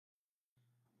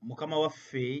Mukama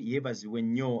waffe yeebazibwe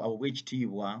nnyo awobwe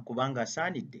ekitiibwa kubanga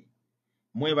asaanidde.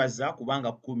 Mwebaza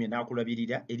kubanga kukumye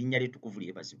n'akulabirira, erinnya lye ettukuvu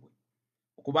lyebazibwe.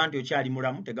 Okuba nti okyali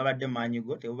mulamu tegabadde maanyi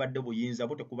go, tebubadde buyinza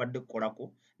bwo, tekubadde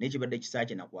kukolako, naye kibadde kisa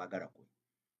kye na kwagala kwe.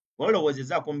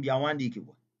 Walowoozezaako mu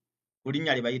byawandiikibwa ku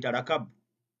linnya lye bayita Lakabu,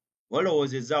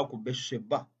 walowoozezaako ku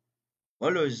Besuseba,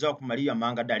 walowoozezaako ku Maliya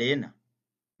Mangadaleena.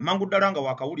 Amangu ddala nga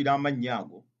waakawulira amannya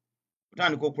ago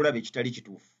otandika okulaba ekitali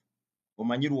kituufu.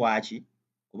 Omanyi lwaki?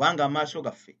 Kubanga amaaso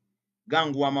gaffe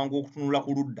ganguwa amangu okutunula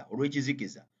ku ludda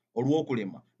olw'ekizikiza,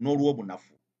 olw'okulema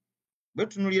n'olw'obunafu. Bwe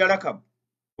tutunulira Lakabu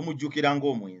tumujjukira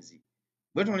ng'omwenzi,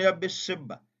 bwe tutunulira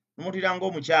Besuseba tumutira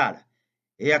ng'omukyala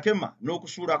eyakema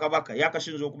n'okusuula kabaka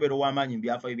yakasinza okubeera ow'amaanyi mu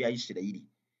byafaayo bya Isirayiri.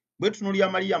 Bwe tutunulira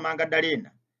Maliya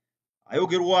Mangadaleena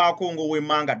ayogerwako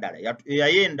ng'ow'emmangadala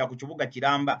eyayenda ku kibuga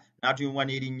kiramba n'atuumibwa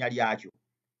n'erinnya lyakyo.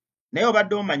 Naye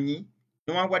obadde omanyi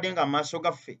newankubadde nga amaaso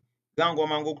gaffe ganguwa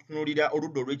amangu okutunuulira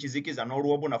oludda olw'ekizikiza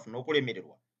n'olw'obunafu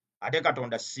n'okulemererwa, ate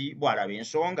Katonda si bw'alaba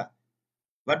ensonga?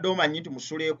 Badde omanyi nti mu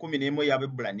ssula 11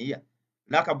 y'Abaebbulaniya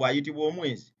Lakabu ayitibwa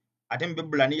omwenzi, ate mu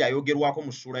Baebbulaniya ayogerwako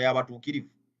mu ssuula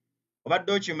y'abatuukirivu?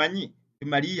 Obadde okimanyi ti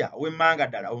Maliya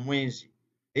ow'emmangadala omwenzi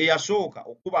eyasooka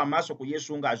okukuba amaaso ku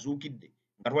Yesu ng'azuukidde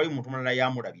nga tewali muntu mulala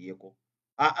yamulabyeko?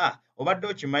 Obadde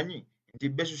okimanyi nti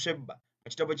Besuseba mu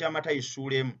kitabo kya Matayo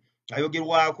ssuula 1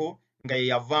 ayogerwako nga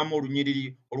ye yavaamu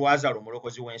olunyiriri olwazaala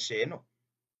omulokozi w'ensi eno?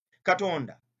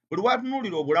 Katonda buli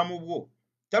watunuulira obulamu bwo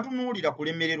tatunuulira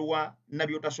kulemererwa na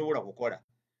by'otasobola kukola,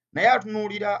 naye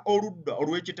atunuulira oludda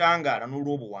olw'ekitangaala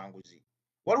n'olw'obuwanguzi.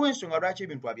 Waliwo ensonga lwaki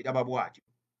ebintu abiraba bw'atyo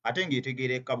ate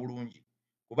ng'etegeerekeka bulungi,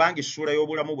 kubanga essuula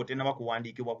y'obulamu bwe tennaba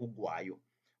kuwandiikibwa kuggwaayo.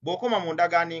 Bw'okoma mu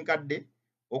ndagaano enkadde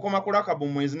okoma ku Lakabu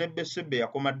mwenzi ne Besuseba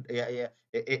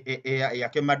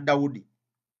eyakema Dawudi,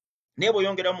 naye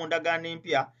bw'oyongera mu ndagaano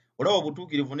empya olaba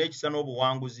obutuukirivu n'ekisa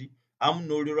n'obuwanguzi amu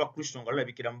n'olulyo lwa Kristo nga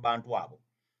lulabikira mu bantu abo.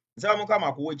 Nsaba Mukama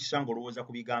akuwa ekisa ng'olowooza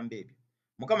ku bigambo ebyo.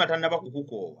 Mukama tannaba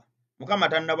kukukoowa, Mukama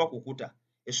tannaba kukuta,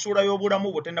 essuula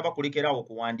y'obulamu bwo tennaba kulekeraawo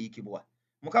okuwandiikibwa.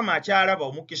 Mukama akyalaba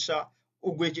omukisa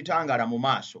ogw'ekitangaala mu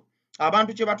maaso.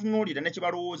 Abantu kye batunuulira ne kye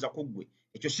balowooza ku ggwe,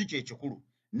 ekyo si kye kikulu,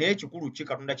 naye ekikulu ki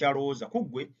Katonda ky'alowooza ku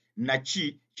ggwe,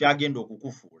 naki ky'agenda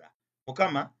okukufuula.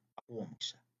 Mukama akuwa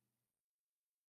omukisa.